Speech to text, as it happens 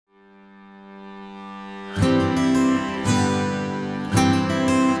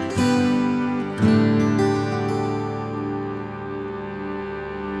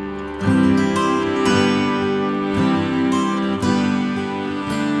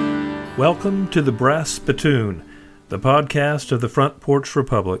Welcome to the Brass Spittoon, the podcast of the Front Porch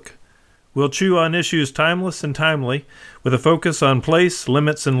Republic. We'll chew on issues timeless and timely, with a focus on place,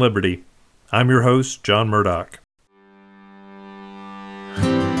 limits, and liberty. I'm your host, John Murdoch.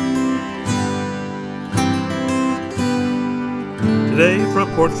 Today,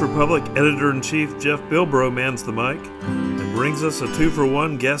 Front Porch Republic Editor-in-Chief Jeff Bilbrough mans the mic and brings us a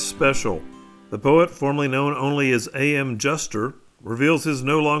 2-for-1 guest special. The poet, formerly known only as A.M. Juster, reveals his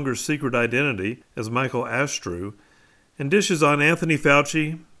no longer secret identity as Michael Ashtrew and dishes on Anthony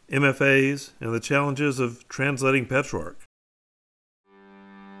Fauci, MFAs, and the challenges of translating Petrarch.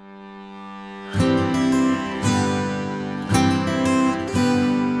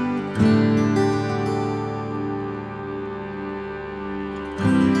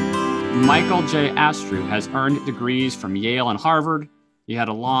 Michael J. Ashtrew has earned degrees from Yale and Harvard. He had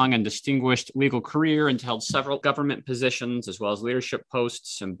a long and distinguished legal career and held several government positions as well as leadership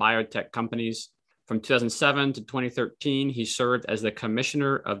posts in biotech companies. From 2007 to 2013, he served as the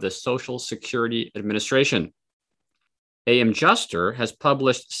Commissioner of the Social Security Administration. A.M. Juster has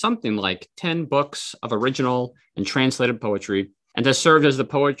published something like 10 books of original and translated poetry and has served as the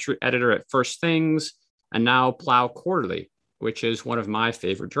poetry editor at First Things and now Plough Quarterly, which is one of my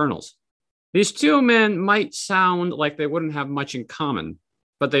favorite journals. These two men might sound like they wouldn't have much in common,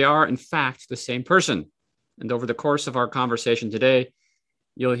 but they are, in fact, the same person. And over the course of our conversation today,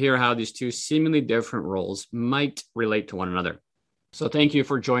 you'll hear how these two seemingly different roles might relate to one another. So thank you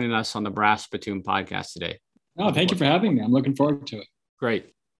for joining us on the Brass Spittoon podcast today. Oh, thank you for having me. I'm looking forward to it.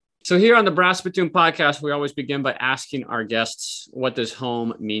 Great. So here on the Brass Spittoon podcast, we always begin by asking our guests, what does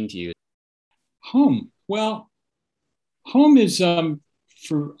home mean to you? Home. Well, home is...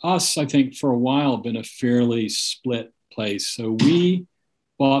 for us, I think for a while, been a fairly split place. So we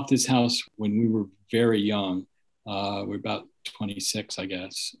bought this house when we were very young. We're about 26, I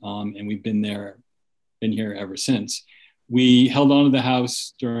guess. And we've been here ever since. We held on to the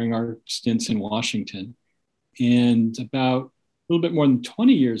house during our stints in Washington. And about a little bit more than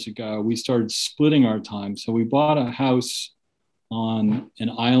 20 years ago, we started splitting our time. So we bought a house on an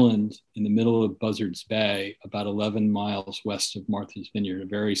island in the middle of Buzzards Bay, about 11 miles west of Martha's Vineyard, a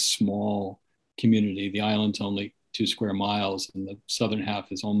very small community. The island's only 2 square miles, and the southern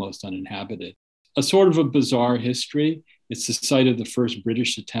half is almost uninhabited. A sort of a bizarre history. It's the site of the first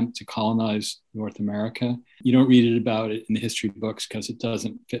British attempt to colonize North America. You don't read about it in the history books because it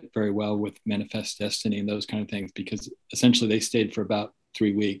doesn't fit very well with Manifest Destiny and those kind of things, because essentially they stayed for about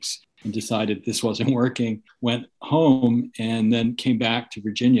 3 weeks and decided this wasn't working, went home, and then came back to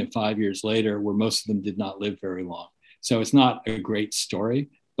Virginia 5 years later, where most of them did not live very long. So it's not a great story,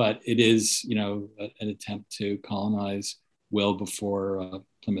 but it is, an attempt to colonize well before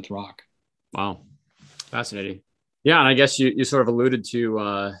Plymouth Rock. Wow. Fascinating. Yeah, and I guess you sort of alluded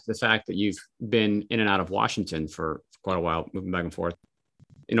to the fact that you've been in and out of Washington for quite a while, moving back and forth.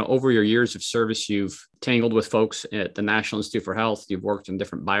 Over your years of service, you've tangled with folks at the National Institute for Health. You've worked in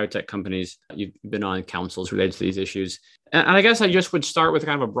different biotech companies. You've been on councils related to these issues. And I guess I just would start with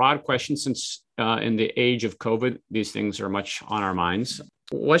kind of a broad question, since in the age of COVID, these things are much on our minds.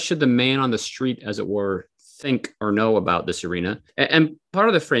 What should the man on the street, as it were, think or know about this arena? And part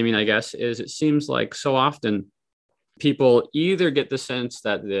of the framing, I guess, is it seems like so often people either get the sense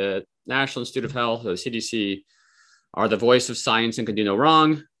that the National Institute of Health or the CDC are the voice of science and can do no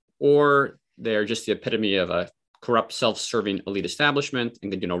wrong, or they're just the epitome of a corrupt, self-serving elite establishment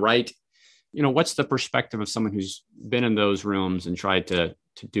and can do no right. What's the perspective of someone who's been in those rooms and tried to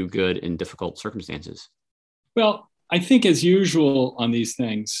do good in difficult circumstances? Well, I think as usual on these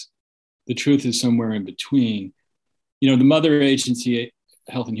things, the truth is somewhere in between. The mother agency,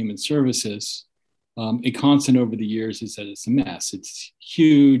 Health and Human Services, a constant over the years is that it's a mess. It's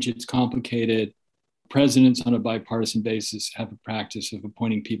huge, it's complicated. Presidents on a bipartisan basis have a practice of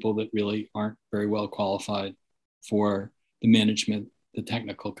appointing people that really aren't very well qualified for the management, the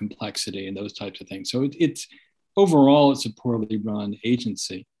technical complexity, and those types of things. So it's overall, it's a poorly run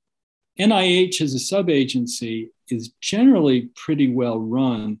agency. NIH as a sub-agency is generally pretty well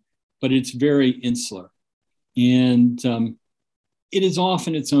run, but it's very insular. And it is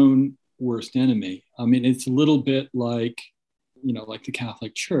often its own worst enemy. I mean, it's a little bit like the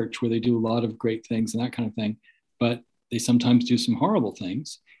Catholic Church, where they do a lot of great things and that kind of thing, but they sometimes do some horrible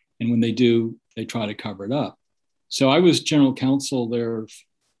things. And when they do, they try to cover it up. So I was general counsel there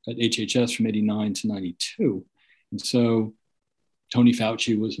at HHS from 89 to 92. And so Tony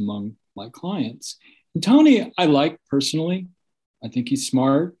Fauci was among my clients. And Tony, I like personally. I think he's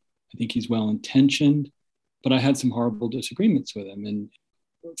smart. I think he's well-intentioned, but I had some horrible disagreements with him. And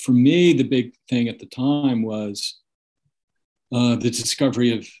for me, the big thing at the time was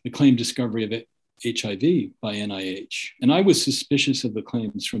the claimed discovery of HIV by NIH. And I was suspicious of the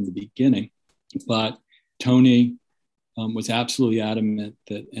claims from the beginning, but Tony was absolutely adamant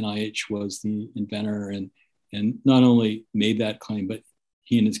that NIH was the inventor and not only made that claim, but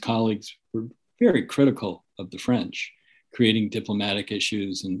he and his colleagues were very critical of the French, creating diplomatic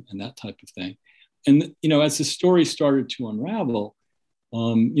issues and that type of thing. And, as the story started to unravel,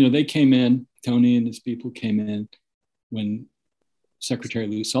 they came in, Tony and his people came in when Secretary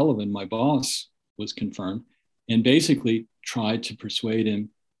Lou Sullivan, my boss, was confirmed, and basically tried to persuade him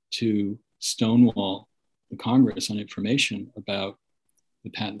to stonewall the Congress on information about the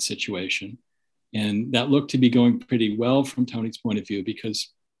patent situation. And that looked to be going pretty well from Tony's point of view, because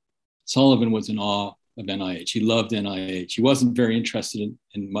Sullivan was in awe of NIH. He loved NIH. He wasn't very interested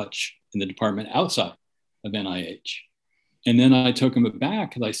in much in the department outside of NIH. And then I took him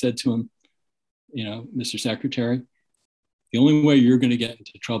aback and I said to him, Mr. Secretary, the only way you're going to get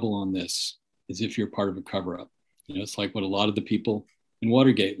into trouble on this is if you're part of a cover-up. It's like what a lot of the people in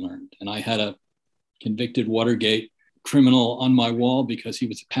Watergate learned. And I had a convicted Watergate criminal on my wall because he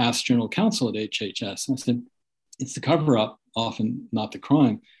was a past general counsel at HHS. And I said, it's the cover-up, often not the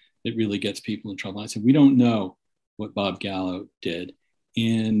crime, that really gets people in trouble. I said, we don't know what Bob Gallo did.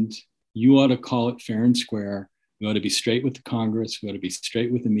 And you ought to call it fair and square. You ought to be straight with the Congress. You ought to be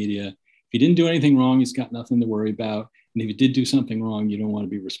straight with the media. If he didn't do anything wrong, he's got nothing to worry about. And if he did do something wrong, you don't want to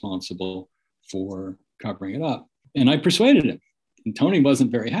be responsible for covering it up. And I persuaded him. And Tony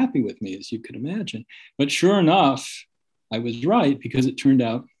wasn't very happy with me, as you could imagine. But sure enough, I was right, because it turned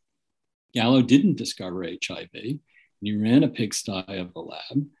out Gallo didn't discover HIV. And he ran a pigsty of the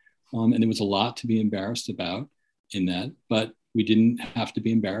lab. And there was a lot to be embarrassed about in that, but we didn't have to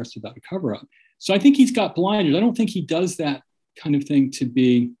be embarrassed about a cover-up. So I think he's got blinders. I don't think he does that kind of thing to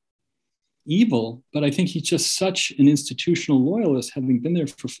be evil, but I think he's just such an institutional loyalist, having been there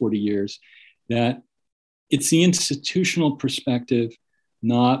for 40 years, that it's the institutional perspective,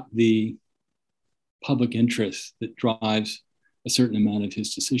 not the public interest, that drives a certain amount of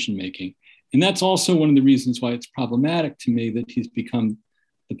his decision-making. And that's also one of the reasons why it's problematic to me that he's become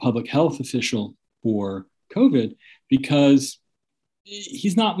the public health official for COVID, because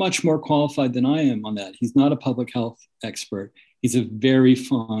he's not much more qualified than I am on that. He's not a public health expert. He's a very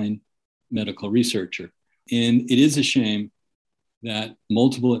fine medical researcher. And it is a shame that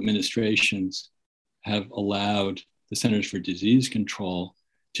multiple administrations have allowed the Centers for Disease Control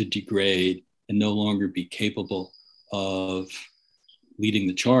to degrade and no longer be capable of leading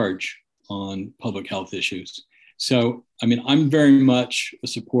the charge on public health issues. So, I'm very much a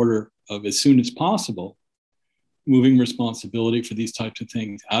supporter of, as soon as possible, moving responsibility for these types of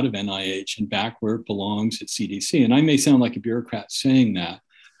things out of NIH and back where it belongs at CDC. And I may sound like a bureaucrat saying that,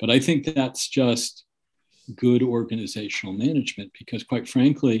 but I think that's just good organizational management, because quite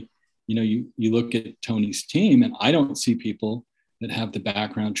frankly, you look at Tony's team, and I don't see people that have the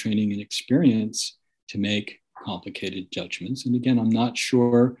background, training, and experience to make complicated judgments. And again, I'm not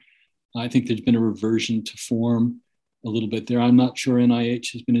sure. I think there's been a reversion to form a little bit there. I'm not sure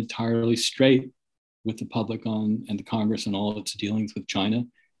NIH has been entirely straight with the public and the Congress on all its dealings with China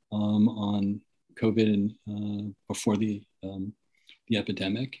on COVID and before the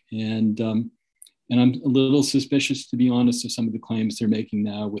epidemic. And I'm a little suspicious, to be honest, of some of the claims they're making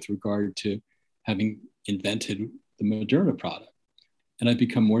now with regard to having invented the Moderna product. And I've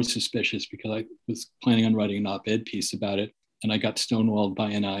become more suspicious because I was planning on writing an op-ed piece about it, and I got stonewalled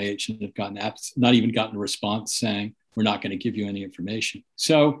by NIH and have not even gotten a response saying, we're not going to give you any information.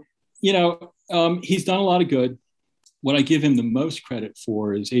 So, he's done a lot of good. What I give him the most credit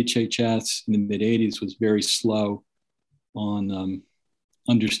for is HHS in the mid-'80s was very slow on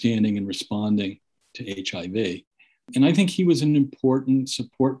understanding and responding to HIV. And I think he was an important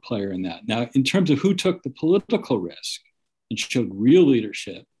support player in that. Now, in terms of who took the political risk and showed real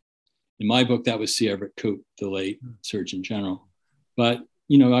leadership, in my book, that was C. Everett Koop, the late Surgeon General. But,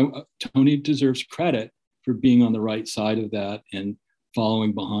 Tony deserves credit for being on the right side of that and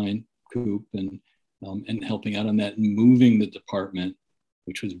following behind Koop and helping out on that and moving the department,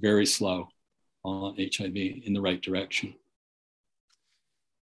 which was very slow on HIV, in the right direction.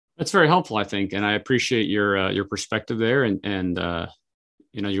 That's very helpful, I think, and I appreciate your perspective there, and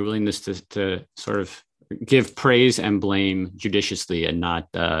your willingness to sort of give praise and blame judiciously and not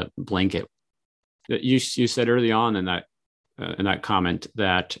blanket. You said early on in that comment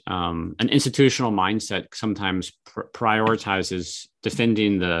that an institutional mindset sometimes prioritizes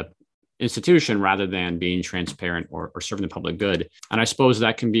defending the institution rather than being transparent or serving the public good. And I suppose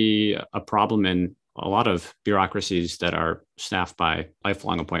that can be a problem in a lot of bureaucracies that are staffed by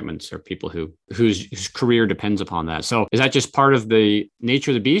lifelong appointments or people whose career depends upon that. So is that just part of the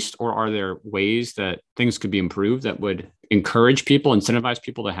nature of the beast, or are there ways that things could be improved that would encourage people, incentivize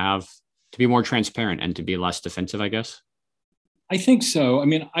people to be more transparent and to be less defensive, I guess? I think so. I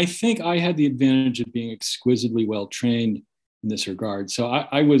mean, I think I had the advantage of being exquisitely well trained in this regard. So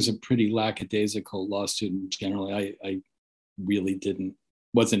I was a pretty lackadaisical law student generally. I really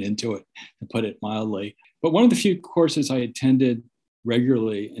wasn't into it, to put it mildly. But one of the few courses I attended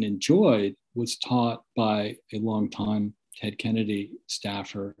regularly and enjoyed was taught by a longtime Ted Kennedy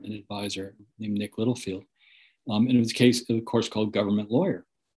staffer and advisor named Nick Littlefield. And it was a course called Government Lawyer.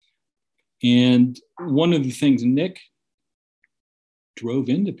 And one of the things Nick drove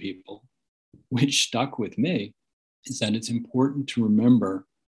into people, which stuck with me, is that it's important to remember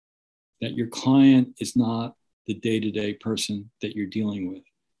that your client is not the day-to-day person that you're dealing with,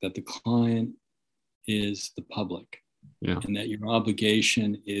 that the client is the public, and that your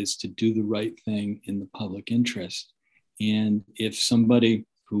obligation is to do the right thing in the public interest. And if somebody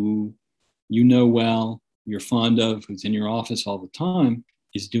who you know well, you're fond of, who's in your office all the time,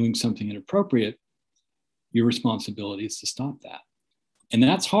 is doing something inappropriate, your responsibility is to stop that. And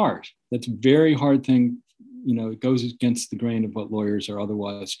that's hard. That's a very hard thing. You know, it goes against the grain of what lawyers are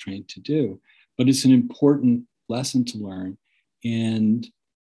otherwise trained to do. But it's an important lesson to learn, and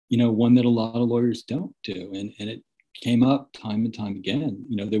you know, one that a lot of lawyers don't do. And it came up time and time again.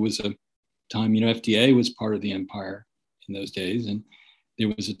 You know, there was a time, you know, FDA was part of the empire in those days, and there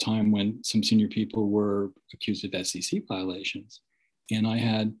was a time when some senior people were accused of SEC violations. And I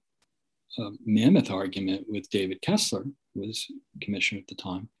had a mammoth argument with David Kessler, who was commissioner at the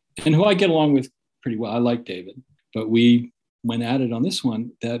time, and who I get along with pretty well. I like David, but we went at it on this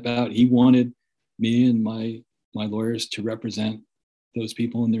one about he wanted me and my lawyers to represent those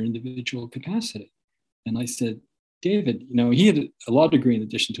people in their individual capacity. And I said, David, you know, he had a law degree in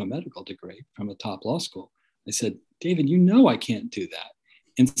addition to a medical degree from a top law school. I said, David, you know I can't do that.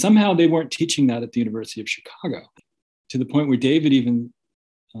 And somehow they weren't teaching that at the University of Chicago, to the point where David even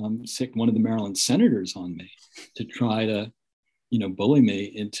sicked one of the Maryland senators on me to try to, you know, bully me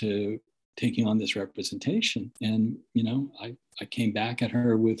into taking on this representation. And, you know, I came back at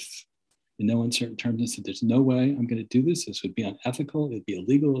her with, in no uncertain terms, and said, there's no way I'm going to do this. This would be unethical. It'd be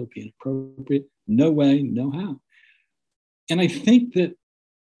illegal. It'd be inappropriate. No way, no how. And I think that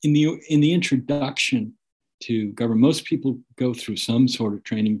in the introduction to government, most people go through some sort of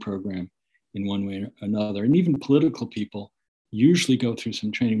training program in one way or another. And even political people usually go through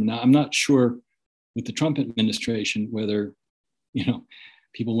some training. Now, I'm not sure with the Trump administration whether, you know,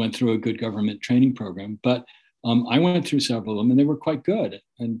 people went through a good government training program, but I went through several of them, and they were quite good.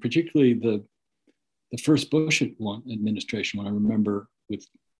 And particularly the first Bush administration one, I remember with,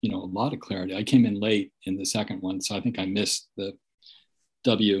 you know, a lot of clarity. I came in late in the second one, so I think I missed the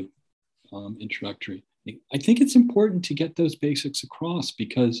W introductory. I think it's important to get those basics across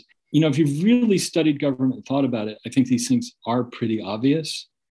because, you know, if you've really studied government and thought about it, I think these things are pretty obvious,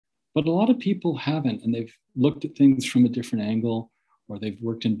 but a lot of people haven't, and they've looked at things from a different angle, or they've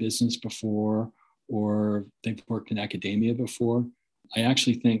worked in business before, or they've worked in academia before. I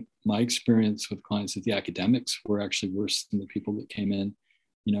actually think my experience with clients at the academics were actually worse than the people that came in,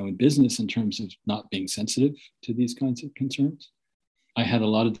 you know, in business in terms of not being sensitive to these kinds of concerns. I had a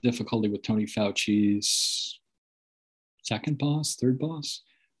lot of difficulty with Tony Fauci's third boss,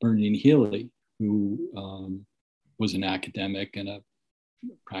 Bernadine Healy, who was an academic and a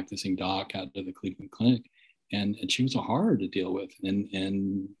practicing doc out of the Cleveland Clinic. And she was hard to deal with. And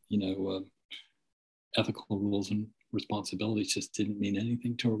you know, ethical rules and responsibilities just didn't mean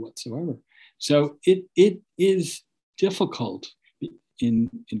anything to her whatsoever. So it is difficult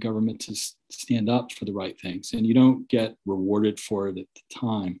in government to stand up for the right things, and you don't get rewarded for it at the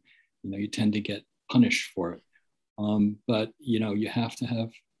time. You know, you tend to get punished for it. But you know, you have to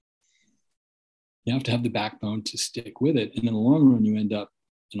have the backbone to stick with it, and in the long run, you end up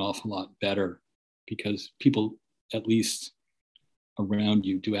an awful lot better because people, at least around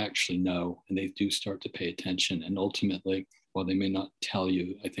you, do actually know, and they do start to pay attention. And ultimately, while they may not tell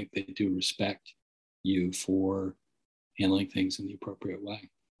you, I think they do respect you for handling things in the appropriate way.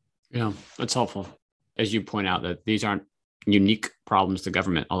 Yeah, that's helpful. As you point out, that these aren't unique problems to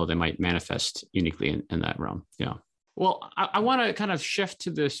government, although they might manifest uniquely in that realm. Yeah. Well, I want to kind of shift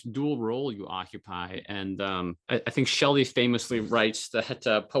to this dual role you occupy. And I think Shelley famously writes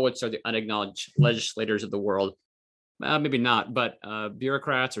that poets are the unacknowledged legislators of the world. Maybe not, but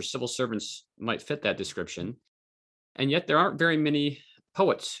bureaucrats or civil servants might fit that description. And yet there aren't very many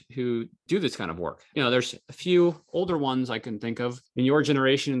poets who do this kind of work? There's a few older ones I can think of in your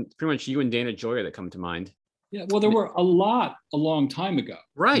generation, pretty much you and Dana Gioia that come to mind. Yeah, well, there were a lot a long time ago.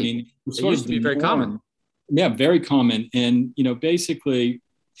 Right. I mean, it used to be very common. Yeah, very common. And, basically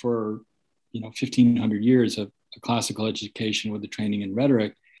for, 1,500 years of a classical education with a training in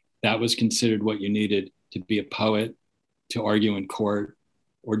rhetoric, that was considered what you needed to be a poet, to argue in court,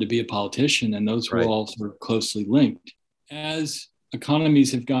 or to be a politician. And those were all sort of closely linked. As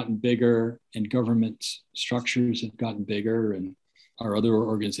economies have gotten bigger and government structures have gotten bigger and our other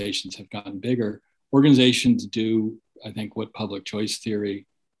organizations have gotten bigger, organizations do, I think, what public choice theory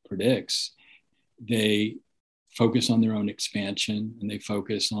predicts. They focus on their own expansion and they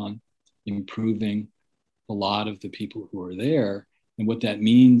focus on improving a lot of the people who are there. And what that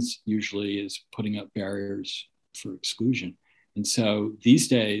means usually is putting up barriers for exclusion. And so these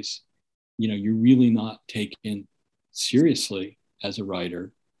days, you're really not taken seriously as a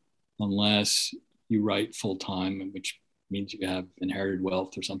writer unless you write full time, which means you have inherited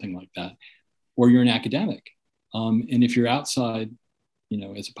wealth or something like that, or you're an academic. And if you're outside,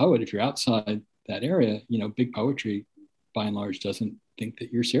 as a poet, if you're outside that area, big poetry by and large doesn't think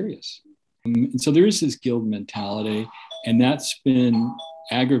that you're serious. And so there is this guild mentality, and that's been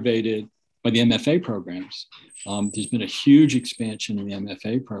aggravated by the MFA programs. There's been a huge expansion in the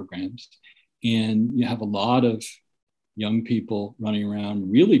MFA programs, and you have a lot of young people running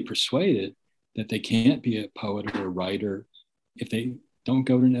around really persuaded that they can't be a poet or a writer if they don't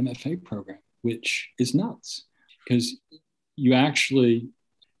go to an MFA program, which is nuts, because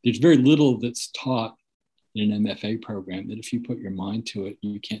there's very little that's taught in an MFA program that if you put your mind to it,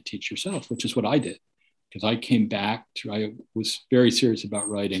 you can't teach yourself, which is what I did. Because I was very serious about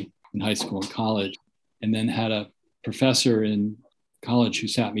writing in high school and college, and then had a professor in college who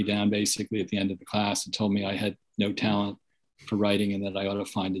sat me down basically at the end of the class and told me I had no talent for writing and that I ought to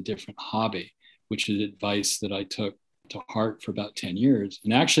find a different hobby, which is advice that I took to heart for about 10 years.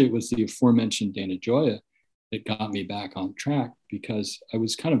 And actually, it was the aforementioned Dana Gioia that got me back on track, because I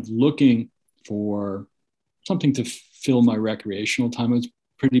was kind of looking for something to fill my recreational time. I was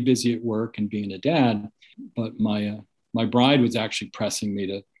pretty busy at work and being a dad, but my bride was actually pressing me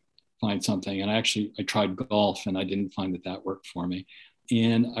to find something. And I tried golf and I didn't find that worked for me.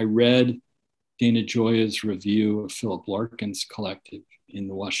 And I read Dana Gioia's review of Philip Larkin's collective in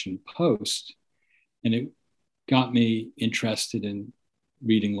the Washington Post. And it got me interested in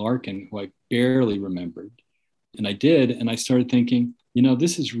reading Larkin, who I barely remembered. And I did. And I started thinking,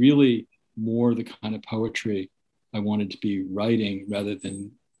 this is really more the kind of poetry I wanted to be writing rather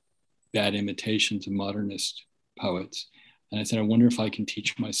than bad imitations of modernist poets. And I said, I wonder if I can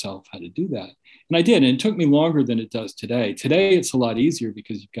teach myself how to do that. And I did. And it took me longer than it does today. Today, it's a lot easier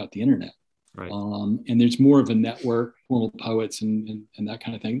because you've got the internet. Right. And there's more of a network, formal poets and that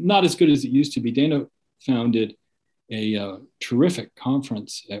kind of thing. Not as good as it used to be. Dana founded a terrific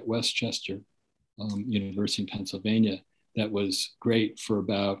conference at Westchester University in Pennsylvania that was great for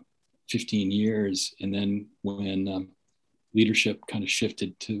about 15 years. And then when leadership kind of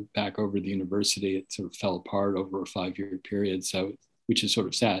shifted to back over the university, it sort of fell apart over a 5-year period. So, which is sort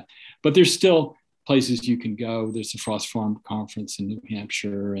of sad, but there's still places you can go. There's the Frost Farm Conference in New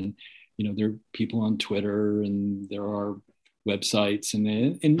Hampshire, and, there are people on Twitter, and there are websites,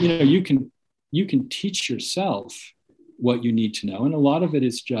 and you can teach yourself what you need to know. And a lot of it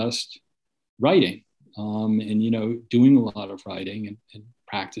is just writing, and, doing a lot of writing and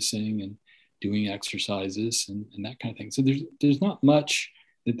practicing and doing exercises and that kind of thing. So there's not much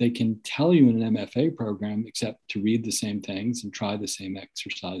that they can tell you in an MFA program except to read the same things and try the same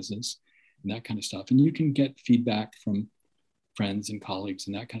exercises and that kind of stuff. And you can get feedback from friends and colleagues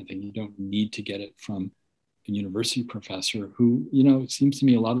and that kind of thing. You don't need to get it from a university professor who, it seems to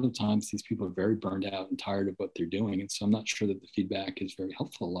me a lot of the times these people are very burned out and tired of what they're doing. And so I'm not sure that the feedback is very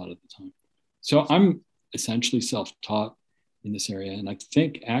helpful a lot of the time. So I'm essentially self-taught in this area. And I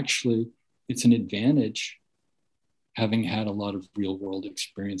think actually it's an advantage having had a lot of real world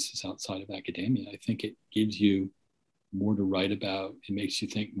experiences outside of academia. I think it gives you more to write about. It makes you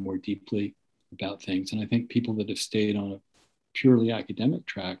think more deeply about things. And I think people that have stayed on a purely academic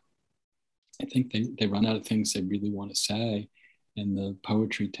track, I think they run out of things they really want to say. And the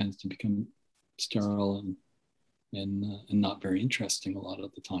poetry tends to become sterile and not very interesting a lot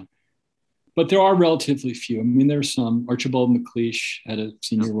of the time. But there are relatively few. I mean, there's some. Archibald MacLeish had a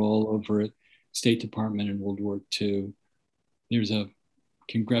senior role over at State Department in World War II. There's a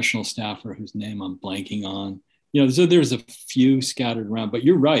congressional staffer whose name I'm blanking on. So there's a few scattered around, but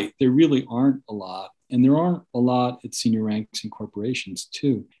you're right. There really aren't a lot. And there aren't a lot at senior ranks in corporations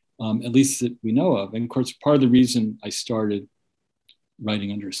too, at least that we know of. And of course, part of the reason I started,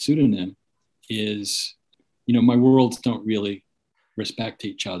 writing under a pseudonym is, my worlds don't really respect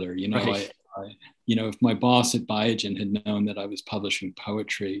each other. Right. If my boss at Biogen had known that I was publishing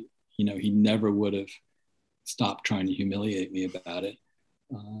poetry, he never would have stopped trying to humiliate me about it.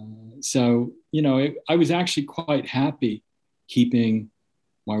 I was actually quite happy keeping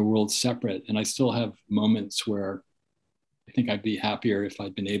my world separate. And I still have moments where I think I'd be happier if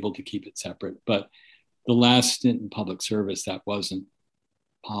I'd been able to keep it separate. But the last stint in public service, that wasn't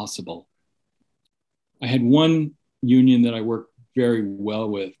possible. I had one union that I worked very well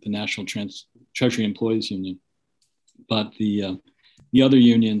with, the National Treasury Employees Union. But the other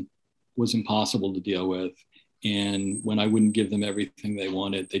union was impossible to deal with. And when I wouldn't give them everything they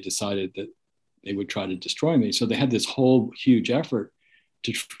wanted, they decided that they would try to destroy me. So they had this whole huge effort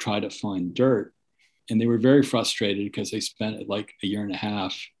to try to find dirt. And they were very frustrated because they spent like a year and a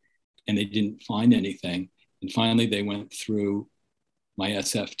half and they didn't find anything. And finally, they went through my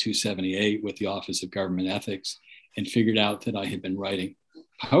SF 278 with the Office of Government Ethics and figured out that I had been writing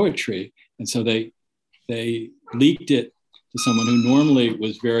poetry. And so they leaked it to someone who normally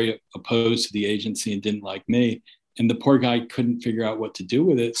was very opposed to the agency and didn't like me. And the poor guy couldn't figure out what to do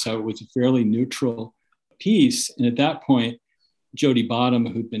with it. So it was a fairly neutral piece. And at that point, Jody Bottom,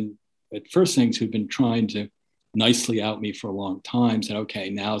 who'd been trying to nicely out me for a long time, said, okay,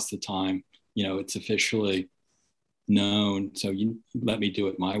 now's the time. It's officially known. So you let me do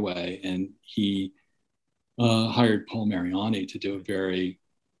it my way. And he hired Paul Mariani to do a very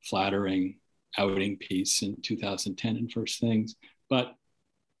flattering outing piece in 2010 in First Things. But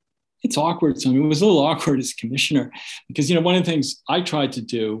it's awkward. So it was a little awkward as commissioner because, one of the things I tried to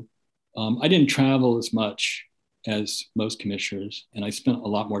do, I didn't travel as much as most commissioners. And I spent a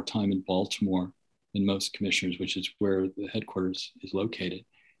lot more time in Baltimore than most commissioners, which is where the headquarters is located.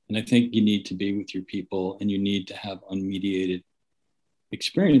 And I think you need to be with your people and you need to have unmediated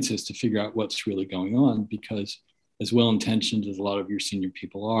experiences to figure out what's really going on, because as well-intentioned as a lot of your senior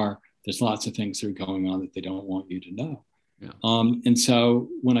people are, there's lots of things that are going on that they don't want you to know. Yeah. And so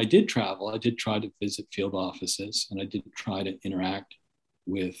when I did travel, I did try to visit field offices and I did try to interact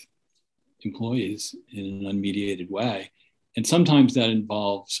with employees in an unmediated way. And sometimes that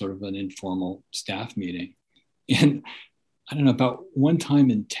involved sort of an informal staff meeting. And I don't know, about one time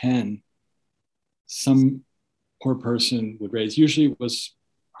in 10, some poor person would raise, usually it was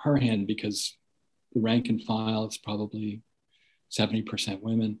her hand because the rank and file, it's probably 70%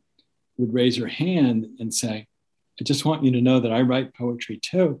 women, would raise her hand and say, I just want you to know that I write poetry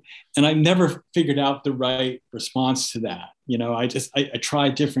too. And I never figured out the right response to that. I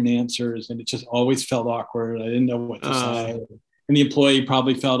tried different answers and it just always felt awkward. I didn't know what to say. And the employee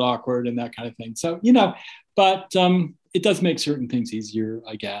probably felt awkward and that kind of thing. So, but it does make certain things easier,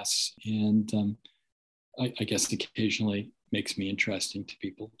 I guess. And I guess occasionally makes me interesting to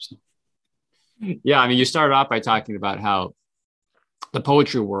people. So. Yeah, you started off by talking about how the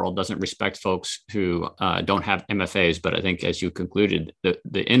poetry world doesn't respect folks who don't have MFAs, but I think as you concluded,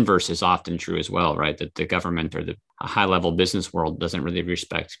 the inverse is often true as well, right? That the government or the high-level business world doesn't really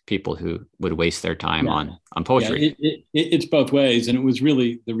respect people who would waste their time on poetry. Yeah, it's both ways, and it was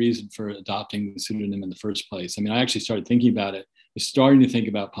really the reason for adopting the pseudonym in the first place. I actually started thinking about it. I was starting to think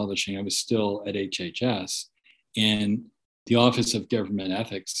about publishing. I was still at HHS, and the Office of Government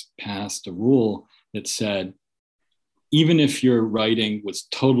Ethics passed a rule that said, even if your writing was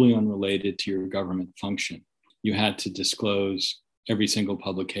totally unrelated to your government function, you had to disclose every single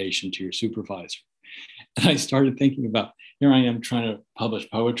publication to your supervisor. And I started thinking about, here I am trying to publish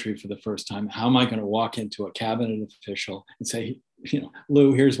poetry for the first time. How am I going to walk into a cabinet official and say,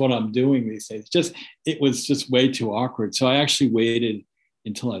 Lou, here's what I'm doing these days? It was just way too awkward. So I actually waited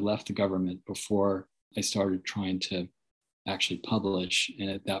until I left the government before I started trying to actually publish. And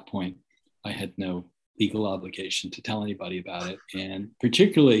at that point, I had no legal obligation to tell anybody about it. And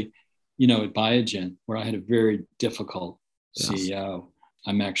particularly, at Biogen, where I had a very difficult CEO,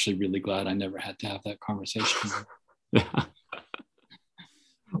 I'm actually really glad I never had to have that conversation.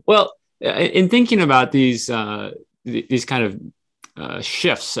 Well, in thinking about these kind of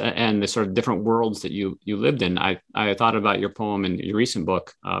shifts and the sort of different worlds that you lived in, I thought about your poem in your recent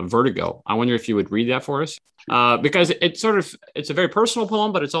book, Vertigo. I wonder if you would read that for us, because it's a very personal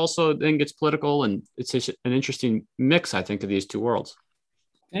poem, but it's also then gets political, and it's an interesting mix, I think, of these two worlds.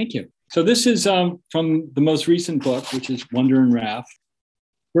 Thank you. So this is from the most recent book, which is Wonder and Wrath.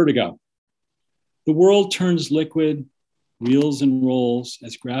 Vertigo. The world turns liquid, reels and rolls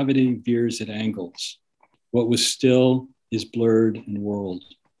as gravity veers at angles. What was still is blurred and whirled.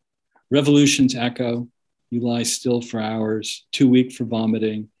 Revolutions echo. You lie still for hours, too weak for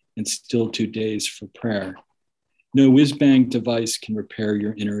vomiting, and still too dazed for prayer. No whiz-bang device can repair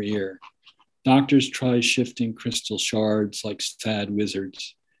your inner ear. Doctors try shifting crystal shards like sad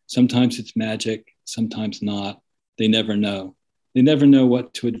wizards. Sometimes it's magic, sometimes not. They never know. They never know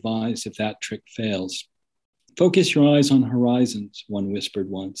what to advise if that trick fails. Focus your eyes on horizons, one whispered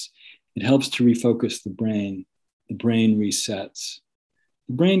once. It helps to refocus the brain. The brain resets.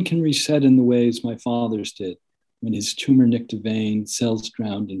 The brain can reset in the ways my father's did, when his tumor nicked a vein, cells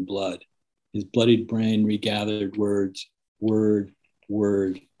drowned in blood. His bloodied brain regathered words, word,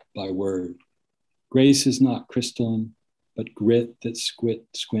 word by word. Grace is not crystalline, but grit that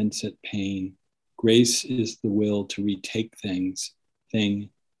squints at pain. Grace is the will to retake things, thing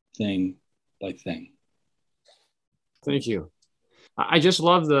by thing. Thank you. I just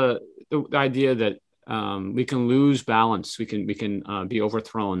love the idea that we can lose balance. We can be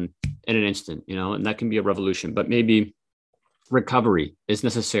overthrown in an instant, and that can be a revolution. But maybe recovery is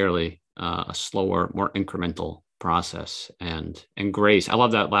necessarily a slower, more incremental process. And grace. I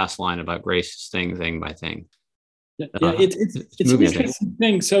love that last line about grace, thing by thing. Yeah, it's an interesting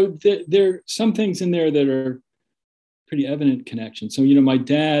thing. So there are some things in there that are pretty evident connections. So my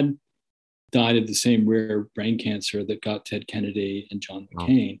dad died of the same rare brain cancer that got Ted Kennedy and John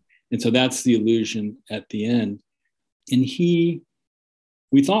McCain. Oh. And so that's the illusion at the end. And we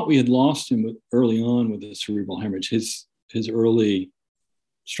thought we had lost him early on with the cerebral hemorrhage. His early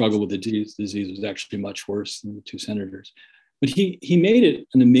struggle with the disease was actually much worse than the two senators. But he made it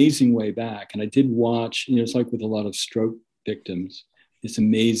an amazing way back. And I did watch, it's like with a lot of stroke victims, it's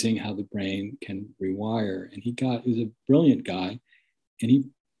amazing how the brain can rewire. And he was a brilliant guy. And he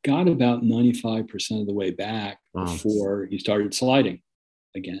got about 95% of the way back before he started sliding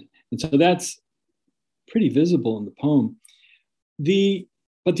again. And so that's pretty visible in the poem.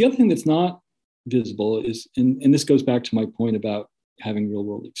 But the other thing that's not visible is, and this goes back to my point about having real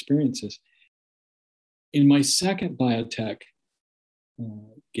world experiences. In my second biotech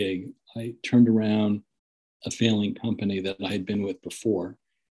gig, I turned around a failing company that I had been with before.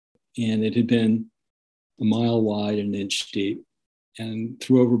 And it had been a mile wide and an inch deep, and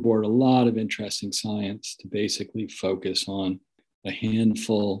threw overboard a lot of interesting science to basically focus on a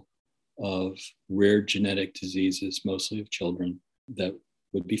handful of rare genetic diseases, mostly of children, that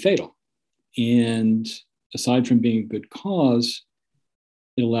would be fatal. And aside from being a good cause,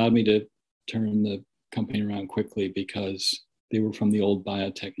 it allowed me to turn the company around quickly because they were from the old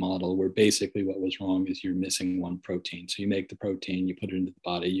biotech model where basically what was wrong is you're missing one protein. So you make the protein, you put it into the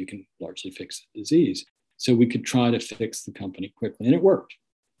body, you can largely fix the disease. So we could try to fix the company quickly, and it worked.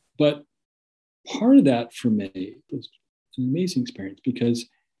 But part of that for me was an amazing experience because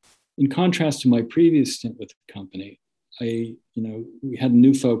in contrast to my previous stint with the company, we had a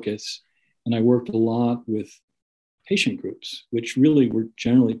new focus, and I worked a lot with patient groups, which really were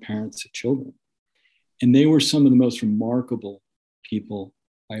generally parents of children. And they were some of the most remarkable people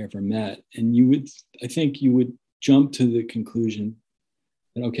I ever met. And I think you would jump to the conclusion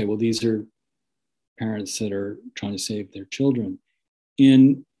that, okay, well, these are parents that are trying to save their children.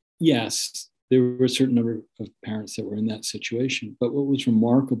 And yes, there were a certain number of parents that were in that situation. But what was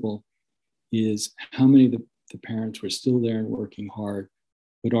remarkable is how many of the parents were still there and working hard,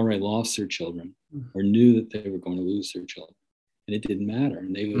 who'd already lost their children or knew that they were going to lose their children. And it didn't matter.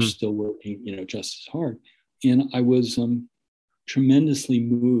 And they were still working, just as hard. And I was tremendously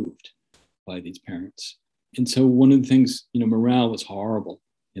moved by these parents. And so one of the things, morale was horrible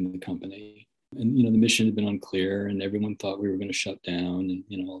in the company. And, the mission had been unclear and everyone thought we were going to shut down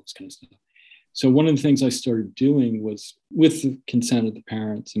and, all this kind of stuff. So one of the things I started doing was, with the consent of the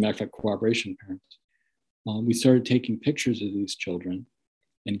parents, as a matter of fact, cooperation of parents, we started taking pictures of these children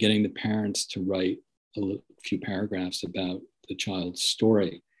and getting the parents to write a few paragraphs about the child's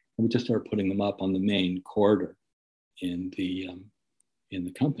story. And we just started putting them up on the main corridor in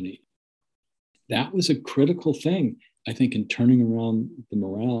the company. That was a critical thing, I think, in turning around the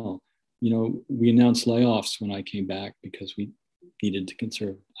morale. We announced layoffs when I came back because we needed to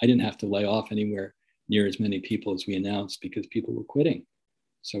conserve. I didn't have to lay off anywhere near as many people as we announced because people were quitting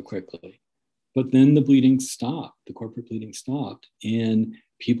so quickly. But then the bleeding stopped, the corporate bleeding stopped, and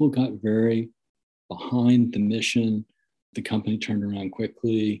people got very behind the mission. The company turned around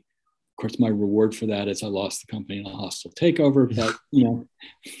quickly. Of course, my reward for that is I lost the company in a hostile takeover, but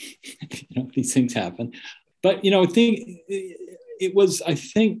these things happen. But I think it was,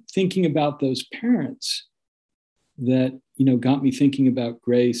 thinking about those parents that got me thinking about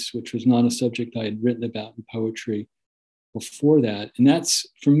grace, which was not a subject I had written about in poetry before that. And that's,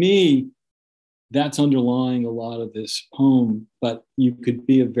 for me, that's underlying a lot of this poem. But you could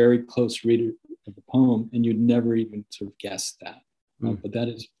be a very close reader of the poem and you'd never even sort of guess that. But that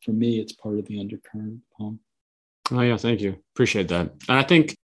is, for me, it's part of the undercurrent poem. Oh yeah, thank you. Appreciate that. And I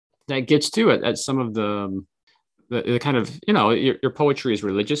think that gets to it at some of the kind of, your poetry is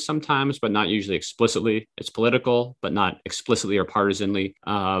religious sometimes, but not usually explicitly. It's political, but not explicitly or partisanly.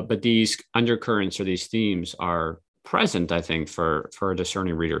 But these undercurrents or these themes are present, I think, for a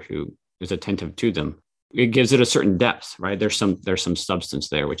discerning reader who is attentive to them. It gives it a certain depth, right? There's some substance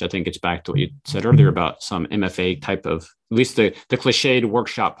there, which I think gets back to what you said earlier about some MFA type of, at least the cliched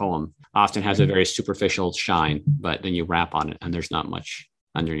workshop poem often has a very superficial shine, but then you rap on it and there's not much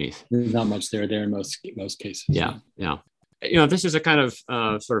underneath. There's not much there in most cases. Yeah. This is a kind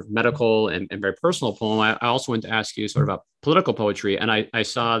of sort of medical and very personal poem. I also want to ask you sort of about political poetry. And I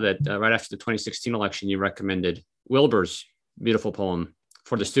saw that right after the 2016 election, you recommended Wilbur's beautiful poem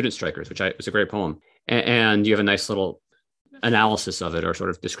For the Student Strikers, which was a great poem. And you have a nice little analysis of it, or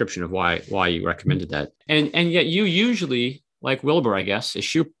sort of description of why you recommended that. And yet you usually, like Wilbur, I guess,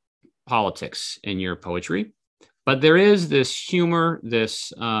 eschew politics in your poetry. But there is this humor,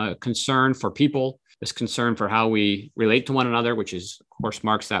 this concern for people, this concern for how we relate to one another, which is, of course,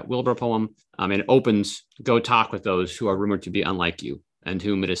 marks that Wilbur poem. And it opens, go talk with those who are rumored to be unlike you and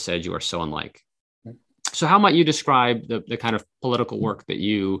whom it is said you are so unlike. So how might you describe the kind of political work that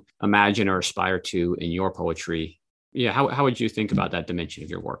you imagine or aspire to in your poetry? Yeah, how would you think about that dimension of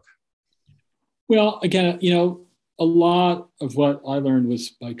your work? Well, again, a lot of what I learned was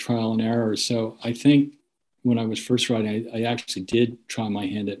by trial and error. So I think when I was first writing, I actually did try my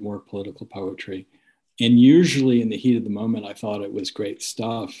hand at more political poetry. And usually in the heat of the moment, I thought it was great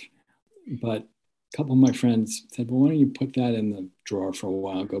stuff. But a couple of my friends said, well, why don't you put that in the drawer for a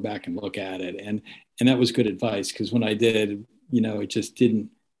while, go back and look at it. And that was good advice, because when I did, it just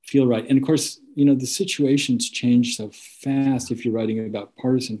didn't feel right. And of course, the situations change so fast if you're writing about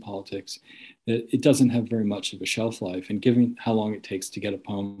partisan politics that it doesn't have very much of a shelf life. And given how long it takes to get a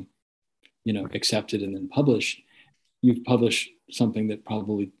poem, accepted and then published, you've published something that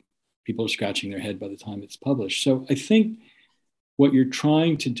probably people are scratching their head by the time it's published. So I think what you're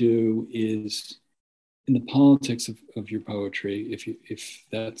trying to do is, in the politics of your poetry, if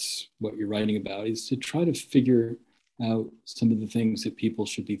that's what you're writing about, is to try to figure out some of the things that people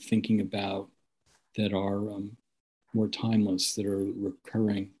should be thinking about that are more timeless, that are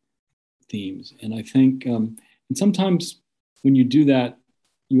recurring themes. And I think, and sometimes when you do that,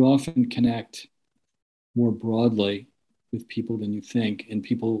 you often connect more broadly with people than you think, and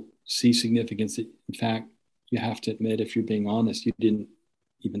people see significance that, in fact, you have to admit, if you're being honest, you didn't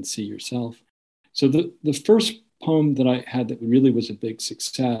even see yourself. So the first poem that I had that really was a big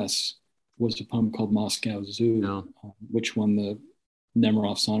success was a poem called Moscow Zoo, which won the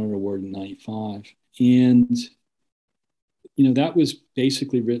Nemiroff Sonnet Award in '95. And, that was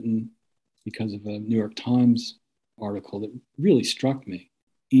basically written because of a New York Times article that really struck me.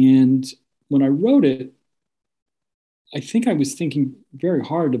 And when I wrote it, I think I was thinking very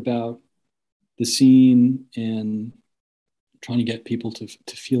hard about the scene and trying to get people to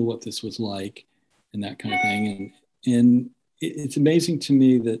feel what this was like and that kind of thing. And it's amazing to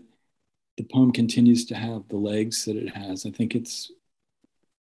me that the poem continues to have the legs that it has. I think it's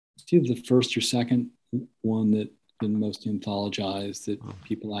either the first or second one that's been most anthologized, that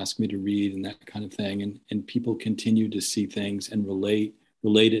people ask me to read and that kind of thing. And people continue to see things and relate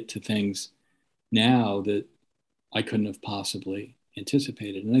it to things now that I couldn't have possibly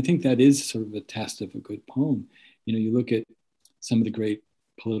anticipated. And I think that is sort of a test of a good poem. You look at some of the great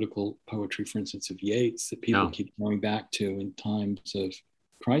political poetry, for instance, of Yeats, that people keep going back to in times of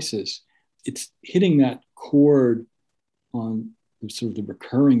crisis. It's hitting that chord on sort of the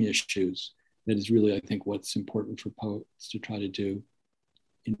recurring issues that is really, I think, what's important for poets to try to do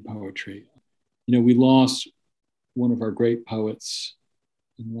in poetry. We lost one of our great poets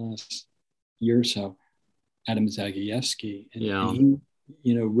in the last year or so, Adam Zagajewski. And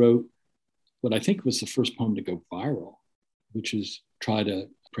he, wrote what I think was the first poem to go viral, which is Try to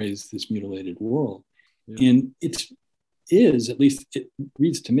Praise This Mutilated World. Yeah. And at least it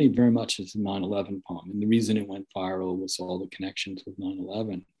reads to me very much as a 9/11 poem. And the reason it went viral was all the connections with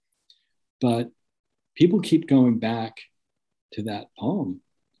 9/11. But people keep going back to that poem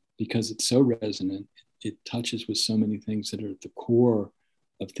because it's so resonant. It touches with so many things that are at the core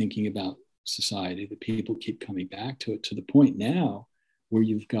of thinking about society, that people keep coming back to it, to the point now where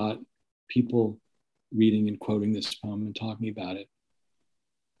you've got people reading and quoting this poem and talking about it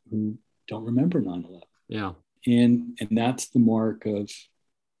who don't remember 9/11. Yeah. And that's the mark of,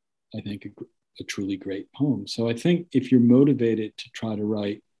 I think, a truly great poem. So I think if you're motivated to try to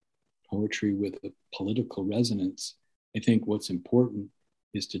write poetry with a political resonance, I think what's important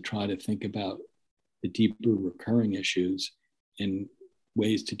is to try to think about the deeper recurring issues and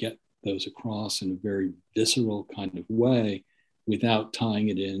ways to get those across in a very visceral kind of way without tying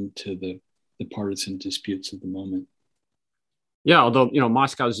it into the partisan disputes of the moment. Yeah, although,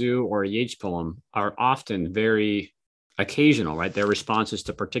 Moscow Zoo or a Yeats poem are often very occasional, right? Their responses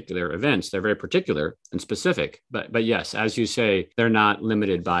to particular events, they're very particular and specific. But yes, as you say, they're not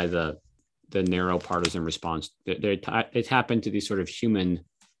limited by the narrow partisan response. They tap into these sort of human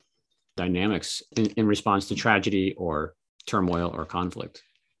dynamics in response to tragedy or turmoil or conflict.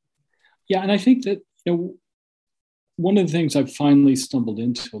 Yeah, and I think that one of the things I've finally stumbled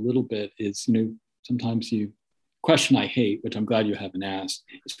into a little bit is sometimes question I hate, which I'm glad you haven't asked,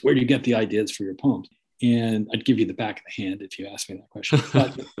 is where do you get the ideas for your poems? And I'd give you the back of the hand if you asked me that question.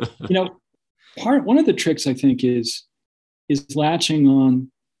 But one of the tricks I think is latching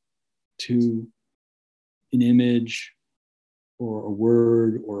on to an image or a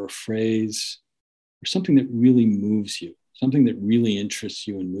word or a phrase or something that really moves you, something that really interests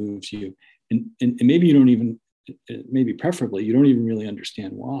you and moves you. And maybe you don't even, maybe preferably, you don't even really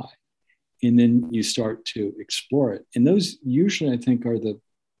understand why. And then you start to explore it. And those usually, I think, are the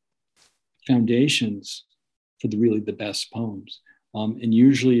foundations for the best poems. And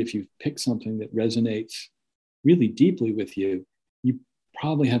usually if you pick something that resonates really deeply with you, you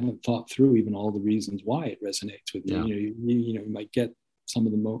probably haven't thought through even all the reasons why it resonates with you. Yeah. You might get some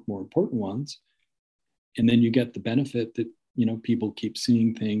of the more important ones, and then you get the benefit that, people keep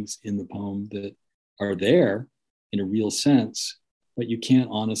seeing things in the poem that are there in a real sense, but you can't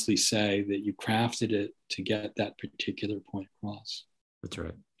honestly say that you crafted it to get that particular point across. That's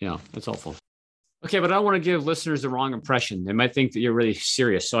right. Yeah, that's helpful. Okay, but I don't want to give listeners the wrong impression. They might think that you're really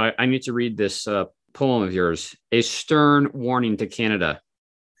serious. So I need to read this poem of yours, A Stern Warning to Canada.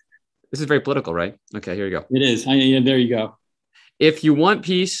 This is very political, right? Okay, here you go. It is. Yeah, there you go. If you want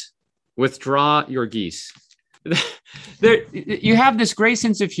peace, withdraw your geese. You have this great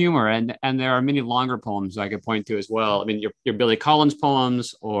sense of humor, and there are many longer poems I could point to as well. I mean, your Billy Collins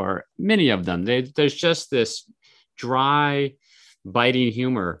poems, or many of them. There's just this dry, biting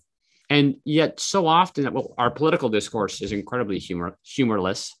humor. And yet so often, our political discourse is incredibly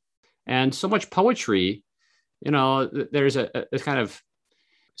humorless. And so much poetry, there's a kind of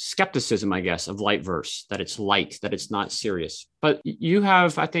skepticism, I guess, of light verse, that it's light, that it's not serious. But you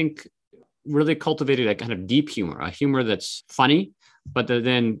have, I think, really cultivated a kind of deep humor, a humor that's funny, but that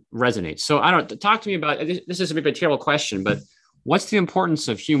then resonates. So talk to me about, this is maybe a terrible question, but what's the importance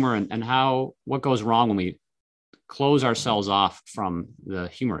of humor and what goes wrong when we close ourselves off from the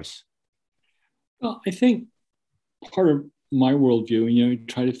humorous? Well, I think part of my worldview,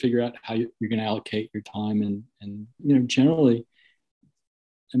 try to figure out how you're going to allocate your time and generally,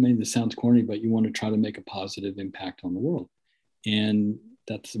 I mean, this sounds corny, but you want to try to make a positive impact on the world. And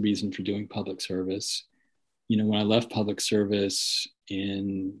that's the reason for doing public service. When I left public service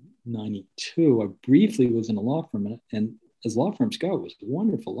in 92, I briefly was in a law firm, and as law firms go, it was a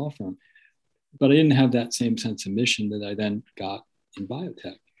wonderful law firm, but I didn't have that same sense of mission that I then got in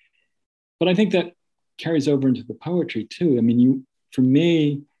biotech. But I think that carries over into the poetry too. I mean, for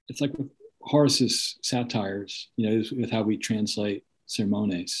me, it's like with Horace's satires, with how we translate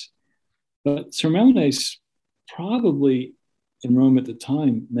sermones. But sermones probably in Rome at the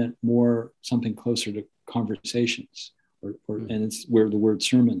time meant more something closer to conversations, and it's where the word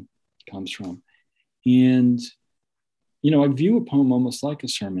sermon comes from. And, I view a poem almost like a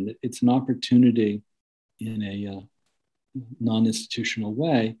sermon. It's an opportunity in a non-institutional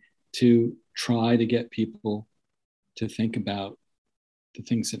way to try to get people to think about the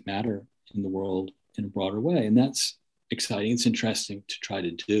things that matter in the world in a broader way. And that's exciting. It's interesting to try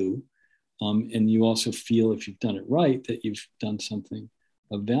to do. And you also feel, if you've done it right, that you've done something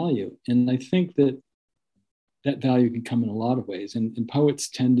of value. And I think that value can come in a lot of ways. And poets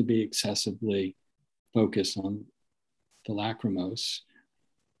tend to be excessively focused on the lachrymose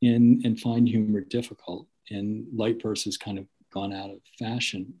and find humor difficult. And light verse has kind of gone out of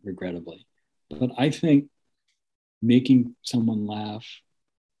fashion, regrettably. But I think making someone laugh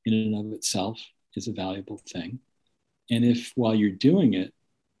in and of itself is a valuable thing. And if while you're doing it,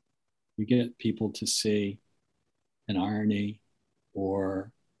 you get people to see an irony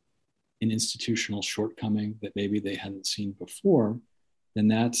or an institutional shortcoming that maybe they hadn't seen before, then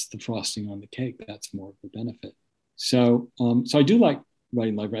that's the frosting on the cake. That's more of the benefit. So I do like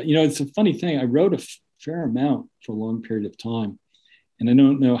writing like that. It's a funny thing. I wrote a fair amount for a long period of time. And I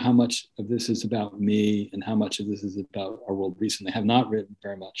don't know how much of this is about me and how much of this is about our world recently. I have not written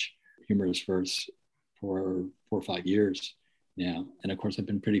very much humorous verse for 4 or 5 years now. And of course, I've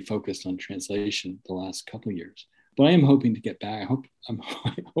been pretty focused on translation the last couple of years. But I am hoping to get back. I hope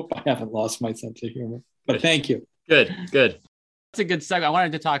I haven't lost my sense of humor. But thank you. Good. That's a good segue. I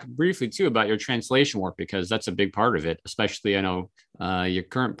wanted to talk briefly too about your translation work because that's a big part of it, especially I know your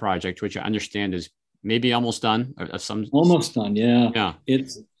current project, which I understand is maybe almost done. Or some Almost done, yeah. Yeah.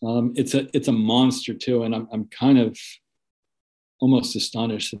 It's a monster too, and I'm kind of almost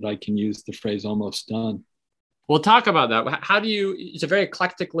astonished that I can use the phrase "almost done." We'll talk about that. How do you? It's a very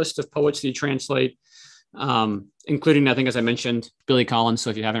eclectic list of poets that you translate, including, I think, as I mentioned, Billy Collins. So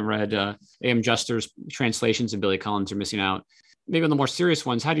if you haven't read A.M. Juster's translations of Billy Collins, you're missing out. Maybe on the more serious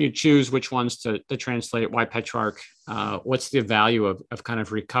ones, how do you choose which ones to translate? Why Petrarch? What's the value of kind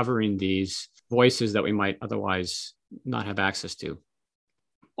of recovering these voices that we might otherwise not have access to?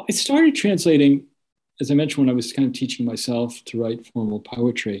 I started translating, as I mentioned, when I was kind of teaching myself to write formal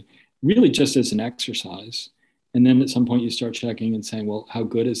poetry, really just as an exercise. And then at some point you start checking and saying, well, how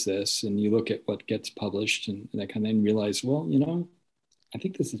good is this? And you look at what gets published and that kind of thing, and realize, well, I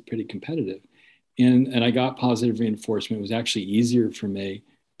think this is pretty competitive. And I got positive reinforcement. It was actually easier for me,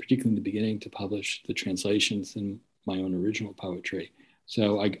 particularly in the beginning, to publish the translations than my own original poetry.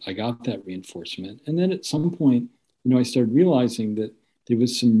 So I got that reinforcement. And then at some point, I started realizing that there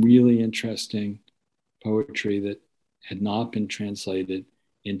was some really interesting poetry that had not been translated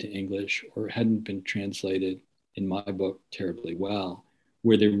into English or hadn't been translated in my book terribly well,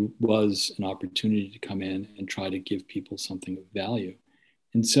 where there was an opportunity to come in and try to give people something of value.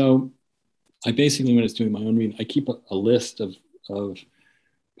 And so I basically, when I was doing my own reading, I keep a list of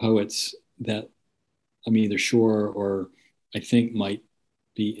poets that I'm either sure or I think might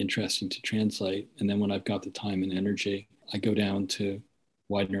be interesting to translate. And then when I've got the time and energy, I go down to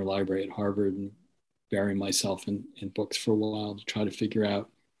Widener Library at Harvard and bury myself in books for a while to try to figure out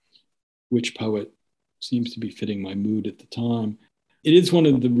which poet seems to be fitting my mood at the time. It is one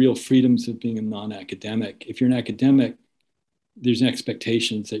of the real freedoms of being a non-academic. If you're an academic, there's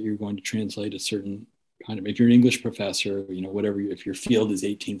expectations that you're going to translate a certain kind of, if you're an English professor, whatever, if your field is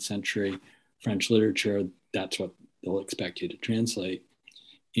 18th century French literature, that's what they'll expect you to translate.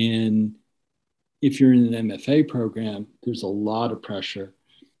 And if you're in an MFA program, there's a lot of pressure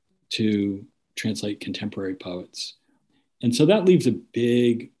to translate contemporary poets. And so that leaves a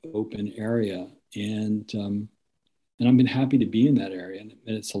big open area. And I've been happy to be in that area. And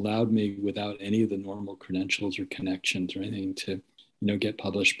it's allowed me, without any of the normal credentials or connections or anything, to, get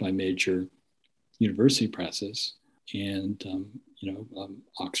published by major university presses and,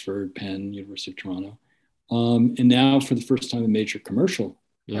 Oxford, Penn, University of Toronto. And now for the first time, a major commercial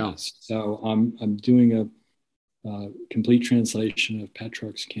press. So I'm doing a complete translation of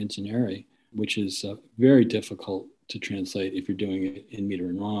Petrarch's Canzoniere, which is very difficult to translate if you're doing it in meter